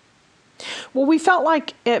 Well, we felt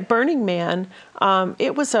like at Burning Man,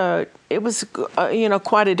 it was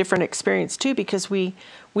quite a different experience too, because we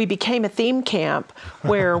became a theme camp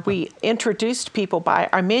where we introduced people by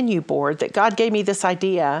our menu board. That God gave me this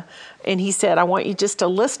idea, and He said, "I want you just to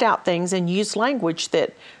list out things and use language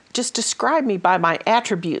that just describe me by my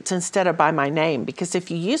attributes instead of by my name. Because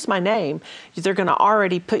if you use my name, they're going to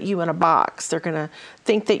already put you in a box. They're going to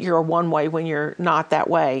think that you're one way when you're not that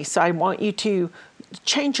way. So I want you to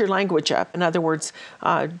change your language up. In other words,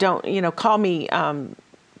 don't call me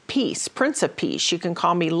peace, Prince of Peace. You can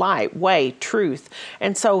call me light, way, truth."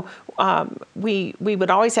 And so we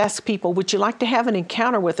would always ask people, "Would you like to have an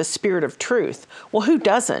encounter with a spirit of truth?" Well, who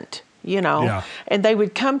doesn't? And they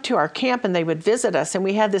would come to our camp and they would visit us, and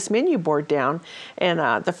we had this menu board down, and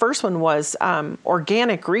the first one was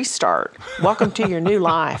organic restart. Welcome to your new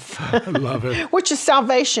life. I love it. Which is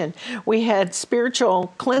salvation. We had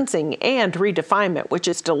spiritual cleansing and redefinement, which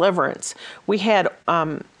is deliverance. We had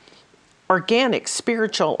organic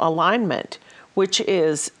spiritual alignment, which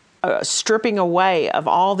is stripping away of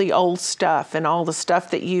all the old stuff and all the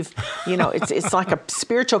stuff that it's like a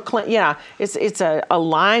spiritual it's a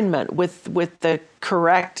alignment with the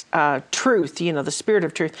correct truth, the Spirit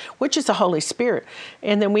of truth, which is the Holy Spirit.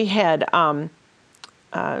 And then we had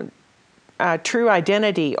true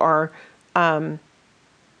identity, or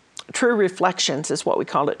true reflections is what we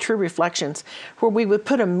called it, true reflections, where we would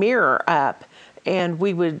put a mirror up, and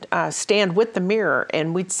we would stand with the mirror,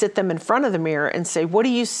 and we'd sit them in front of the mirror and say, "What do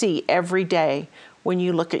you see every day when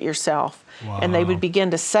you look at yourself?" Wow. And they would begin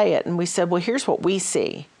to say it. And we said, "Well, here's what we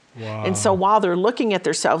see." Wow. And so while they're looking at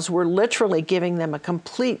themselves, we're literally giving them a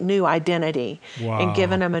complete new identity. Wow. And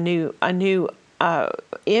giving them a new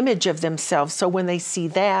image of themselves. So when they see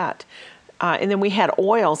that, and then we had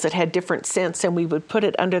oils that had different scents, and we would put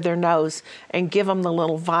it under their nose and give them the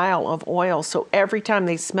little vial of oil. So every time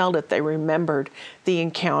they smelled it, they remembered the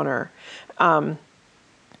encounter. And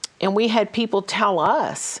we had people tell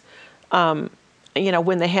us,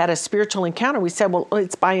 when they had a spiritual encounter, we said, "Well,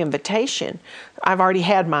 it's by invitation. I've already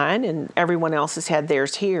had mine, and everyone else has had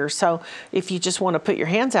theirs here. So if you just want to put your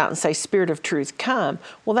hands out and say, 'Spirit of truth, come,'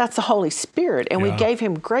 well, that's the Holy Spirit." And we gave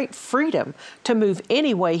him great freedom to move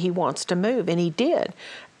any way he wants to move, and he did.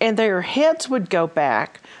 And their heads would go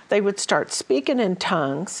back. They would start speaking in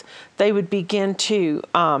tongues. They would begin to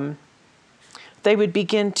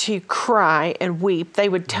cry and weep. They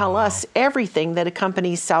would tell us everything that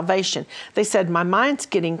accompanies salvation. They said, "My mind's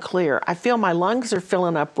getting clear. I feel my lungs are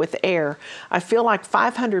filling up with air. I feel like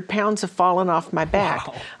 500 pounds have fallen off my back.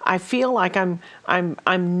 Wow. I feel like I'm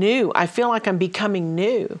new. I feel like I'm becoming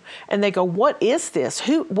new." And they go, "What is this?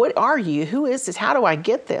 What are you? Who is this? How do I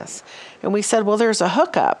get this?" And we said, "Well, there's a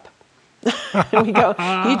hookup." And we go,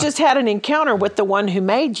 "You just had an encounter with the one who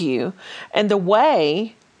made you, and the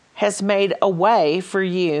way has made a way for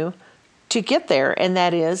you to get there, and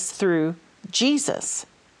that is through Jesus."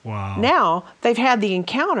 Wow. Now they've had the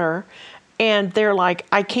encounter, and they're like,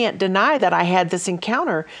 "I can't deny that I had this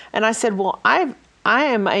encounter." And I said, "Well, I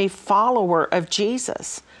am a follower of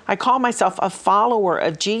Jesus. I call myself a follower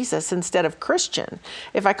of Jesus instead of Christian.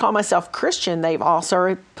 If I call myself Christian, they've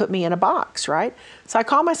also put me in a box, right? So I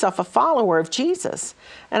call myself a follower of Jesus.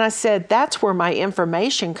 And I said, that's where my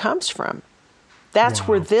information comes from. That's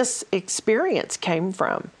where this experience came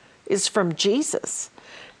from, is from Jesus.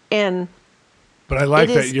 And but I like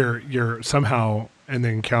that you're somehow in the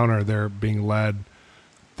encounter, they're being led.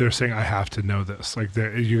 They're saying, I have to know this. Like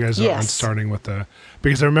you guys aren't starting with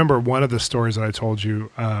because I remember one of the stories that I told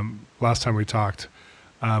you last time we talked,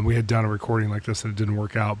 we had done a recording like this and it didn't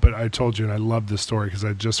work out, but I told you, and I love this story because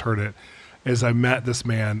I just heard it, is I met this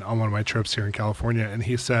man on one of my trips here in California, and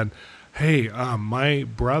he said, hey, my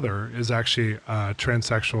brother is actually a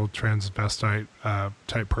transsexual, transvestite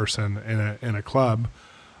type person in a club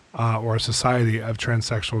or a society of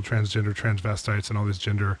transsexual, transgender, transvestites, and all these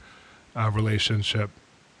gender relationship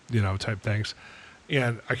type things.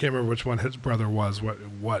 And I can't remember which one his brother was,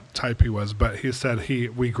 what type he was, but he said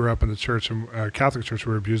we grew up in the church, Catholic church,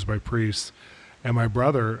 we were abused by priests. And my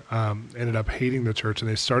brother ended up hating the church,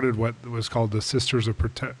 and they started what was called the Sisters of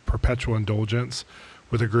Perpetual Indulgence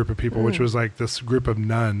with a group of people, which was like this group of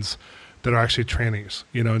nuns that are actually trannies,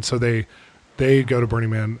 and so they go to Burning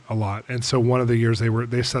Man a lot. And so one of the years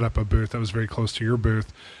they set up a booth that was very close to your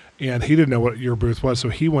booth, and he didn't know what your booth was. So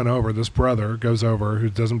he went over, this brother goes over who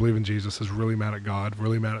doesn't believe in Jesus, is really mad at God,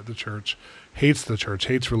 really mad at the church, hates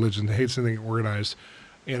religion, hates anything organized,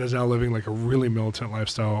 and is now living like a really militant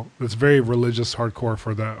lifestyle that's very religious, hardcore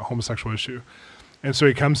for the homosexual issue. And so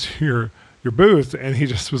he comes to your booth, and he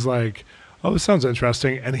just was like, oh, this sounds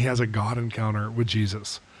interesting. And he has a God encounter with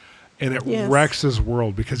Jesus. And it wrecks his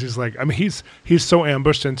world because he's like, he's so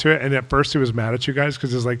ambushed into it. And at first he was mad at you guys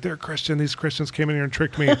because he's like, they're Christian. These Christians came in here and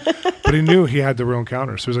tricked me. But he knew he had the real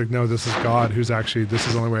encounter. So he's like, no, this is God this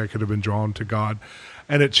is the only way I could have been drawn to God.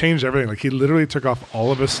 And it changed everything. Like he literally took off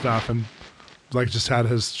all of his stuff and like just had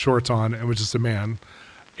his shorts on and was just a man.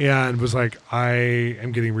 And was like, I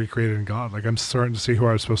am getting recreated in God. Like I'm starting to see who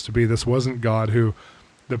I was supposed to be. This wasn't God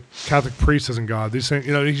the Catholic priest isn't God. These things,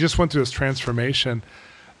 he just went through this transformation.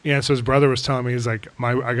 And so his brother was telling me, he's like,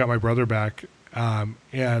 I got my brother back,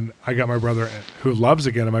 and I got my brother who loves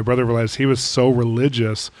again. And my brother realized he was so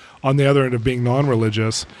religious on the other end of being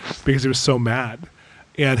non-religious because he was so mad.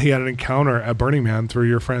 And he had an encounter at Burning Man through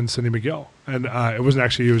your friend Cindy McGill. And it wasn't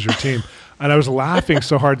actually you, it was your team. And I was laughing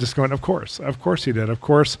so hard, just going, of course he did. Of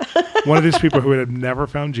course, one of these people who had never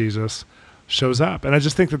found Jesus shows up. And I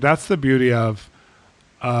just think that that's the beauty of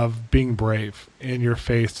being brave in your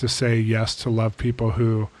faith to say yes to love people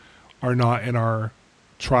who are not in our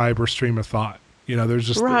tribe or stream of thought. They're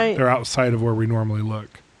just, they're outside of where we normally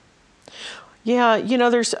look. Yeah.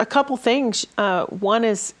 There's a couple things. One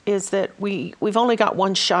is that we've only got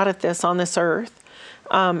one shot at this on this earth.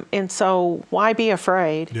 And so why be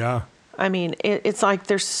afraid? Yeah. It's like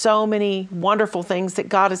there's so many wonderful things that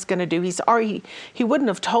God is going to do. He wouldn't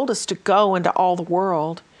have told us to go into all the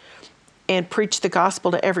world and preach the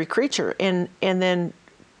gospel to every creature and then,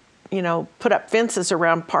 put up fences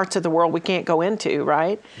around parts of the world we can't go into,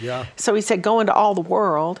 right? Yeah. So he said, go into all the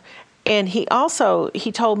world. And he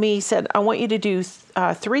told me, he said, I want you to do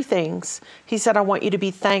three things. He said, I want you to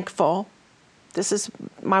be thankful. This is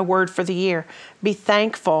my word for the year. Be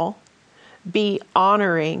thankful, be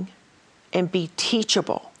honoring, and be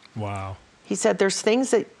teachable. Wow. He said, there's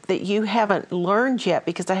things that you haven't learned yet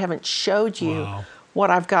because I haven't showed you what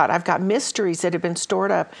I've got. I've got mysteries that have been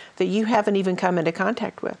stored up that you haven't even come into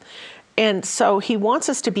contact with. And so he wants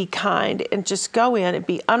us to be kind and just go in and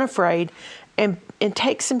be unafraid and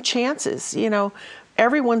take some chances. You're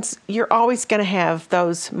always going to have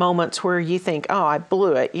those moments where you think, oh, I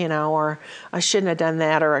blew it, or I shouldn't have done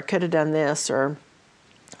that, or I could have done this, or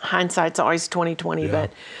hindsight's always 20/20. Yeah.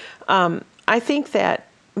 But I think that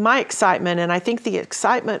my excitement, and I think the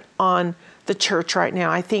excitement on the church right now,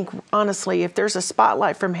 I think, honestly, if there's a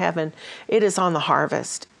spotlight from heaven, it is on the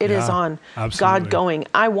harvest. It is on absolutely. God going,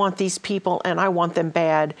 I want these people and I want them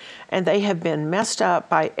bad. And they have been messed up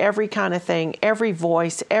by every kind of thing, every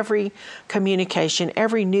voice, every communication,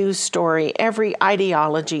 every news story, every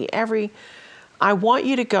ideology, I want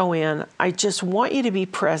you to go in. I just want you to be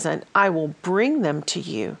present. I will bring them to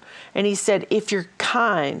you. And he said, if you're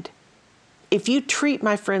kind, if you treat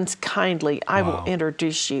my friends kindly, I will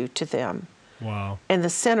introduce you to them. Wow. And the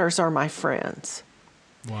sinners are my friends.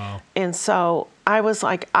 Wow. And so I was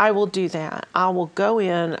like, I will do that. I will go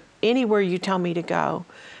in anywhere you tell me to go,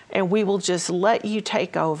 and we will just let you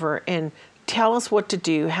take over and tell us what to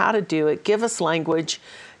do, how to do it, give us language,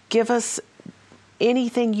 give us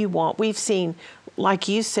anything you want. We've seen, like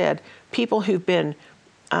you said, people who've been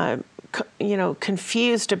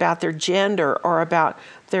confused about their gender or about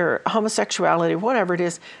their homosexuality, whatever it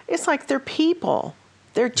is. It's like they're people.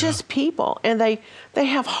 They're just people, and they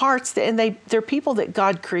have hearts, and they're people that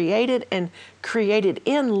God created and created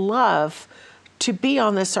in love to be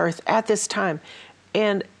on this earth at this time.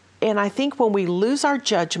 And I think when we lose our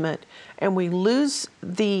judgment and we lose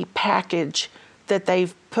the package that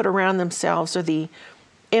they've put around themselves or the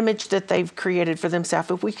image that they've created for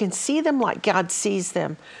themselves, if we can see them like God sees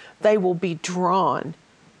them, they will be drawn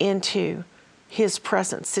into His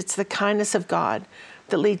presence. It's the kindness of God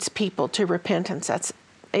that leads people to repentance.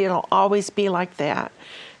 It'll always be like that.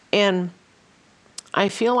 And I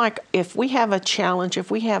feel like if we have a challenge, if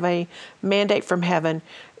we have a mandate from heaven,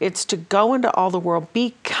 it's to go into all the world,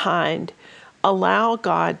 be kind, allow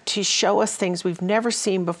God to show us things we've never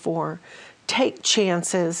seen before, take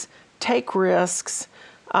chances, take risks.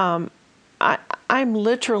 I'm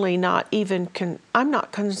literally not even, I'm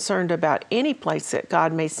not concerned about any place that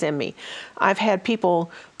God may send me. I've had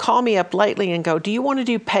people call me up lately and go, "Do you want to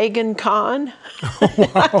do Pagan Con?" Oh,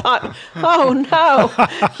 wow. I thought, oh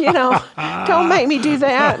no, don't make me do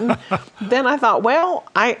that. And then I thought, well,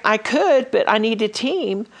 I could, but I need a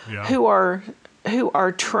team who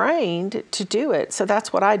are trained to do it. So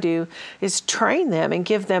that's what I do, is train them and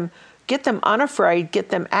get them unafraid, get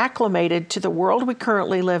them acclimated to the world we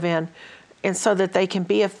currently live in, and so that they can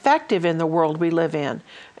be effective in the world we live in.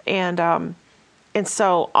 And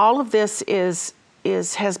so all of this has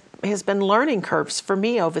been learning curves for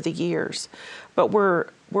me over the years, but we're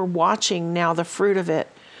watching now the fruit of it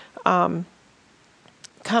come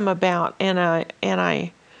about. And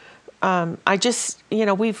I just,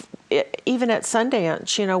 we've, even at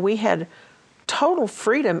Sundance, we had total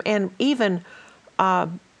freedom and even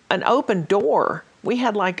an open door. We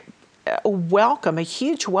had like a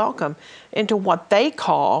huge welcome into what they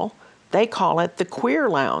call it the queer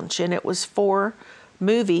lounge. And it was for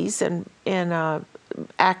movies and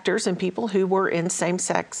actors and people who were in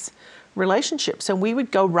same-sex relationships. And we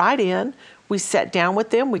would go right in, we sat down with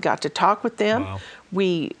them, we got to talk with them. Wow.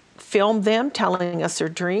 We filmed them telling us their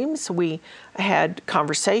dreams. We had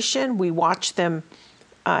conversation. We watched them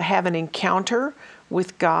have an encounter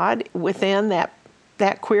with God within that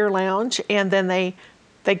queer lounge. And then they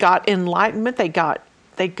got enlightenment.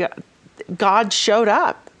 God showed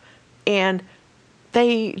up, and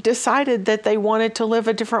they decided that they wanted to live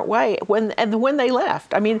a different way when they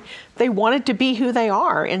left. I mean, they wanted to be who they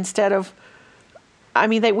are instead of,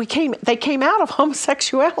 they came out of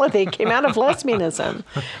homosexuality, came out of lesbianism.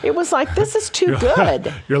 It was like, this is too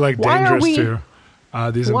good. You're like dangerous to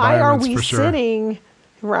these environments, why are we for sure. sitting,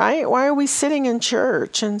 right? Why are we sitting in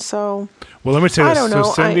church? And so, well, let me tell you this.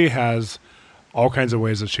 So Cindy has all kinds of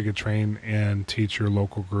ways that she could train and teach your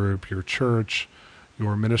local group, your church,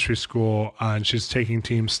 your ministry school, and she's taking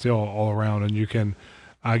teams still all around. And you can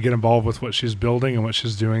get involved with what she's building and what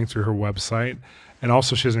she's doing through her website. And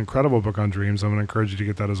also, she has an incredible book on dreams. I'm going to encourage you to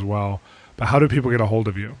get that as well. But how do people get a hold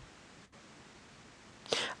of you?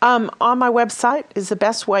 On my website is the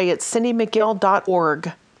best way. It's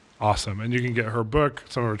cindymcgill.org. Awesome. And you can get her book,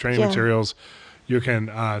 some of her training materials. You can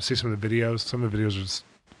see some of the videos. Some of the videos are just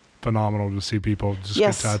phenomenal to see people just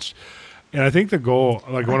get touched. And I think the goal,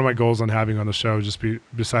 like one of my goals on having on the show,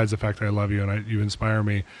 besides the fact that I love you and you inspire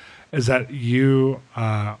me, is that you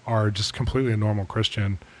are just completely a normal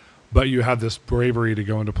Christian, but you have this bravery to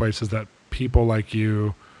go into places that people like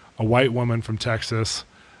you, a white woman from Texas,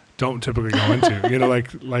 don't typically go into.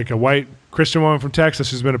 Like a white Christian woman from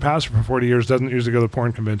Texas who's been a pastor for 40 years doesn't usually go to the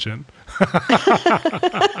porn convention.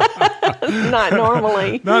 Not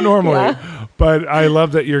normally. Not normally. Yeah. But I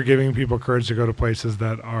love that you're giving people courage to go to places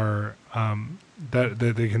that are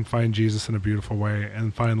that they can find Jesus in a beautiful way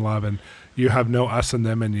and find love. And you have no us and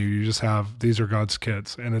them in you. You just have, these are God's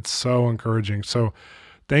kids. And it's so encouraging. So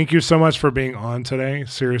thank you so much for being on today.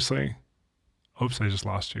 Seriously. Oops, I just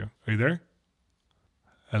lost you. Are you there?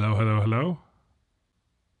 Hello, hello, hello.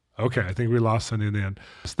 Okay, I think we lost Cindy in the end.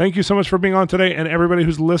 Thank you so much for being on today. And everybody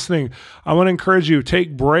who's listening, I want to encourage you,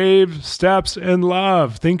 take brave steps in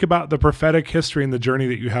love. Think about the prophetic history and the journey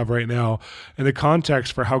that you have right now and the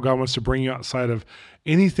context for how God wants to bring you outside of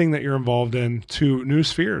anything that you're involved in to new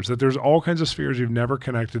spheres, that there's all kinds of spheres you've never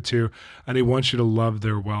connected to, and He wants you to love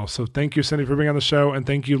there well. So thank you, Cindy, for being on the show, and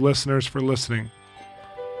thank you, listeners, for listening.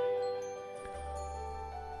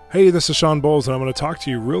 Hey, this is Shawn Bolz, and I'm going to talk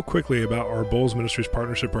to you real quickly about our Bolz Ministries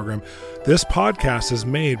Partnership Program. This podcast is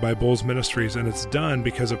made by Bolz Ministries, and it's done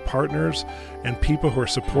because of partners and people who are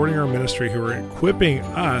supporting our ministry, who are equipping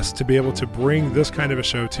us to be able to bring this kind of a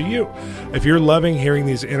show to you. If you're loving hearing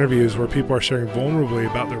these interviews where people are sharing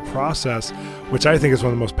vulnerably about their process, which I think is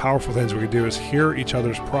one of the most powerful things we can do, is hear each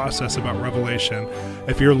other's process about revelation.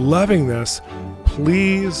 If you're loving this,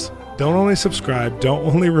 please don't only subscribe, don't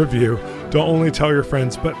only review, don't only tell your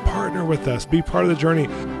friends, but partner with us. Be part of the journey.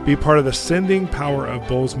 Be part of the sending power of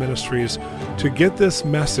Bolz Ministries to get this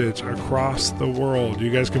message across the world. You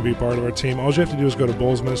guys can be part of our team. All you have to do is go to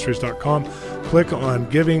bolzministries.com, click on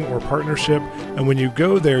giving or partnership, and when you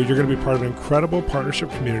go there, you're going to be part of an incredible partnership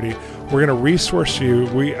community. We're going to resource you.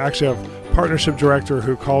 We actually have a partnership director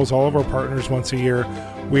who calls all of our partners once a year.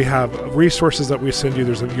 We have resources that we send you.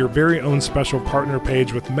 There's your very own special partner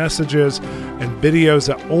page with messages and videos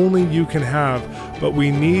that only you can have. But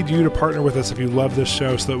we need you to partner with us if you love this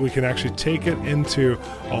show so that we can actually take it into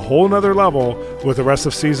a whole nother level with the rest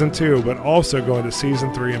of season 2, but also go into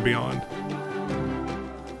season 3 and beyond.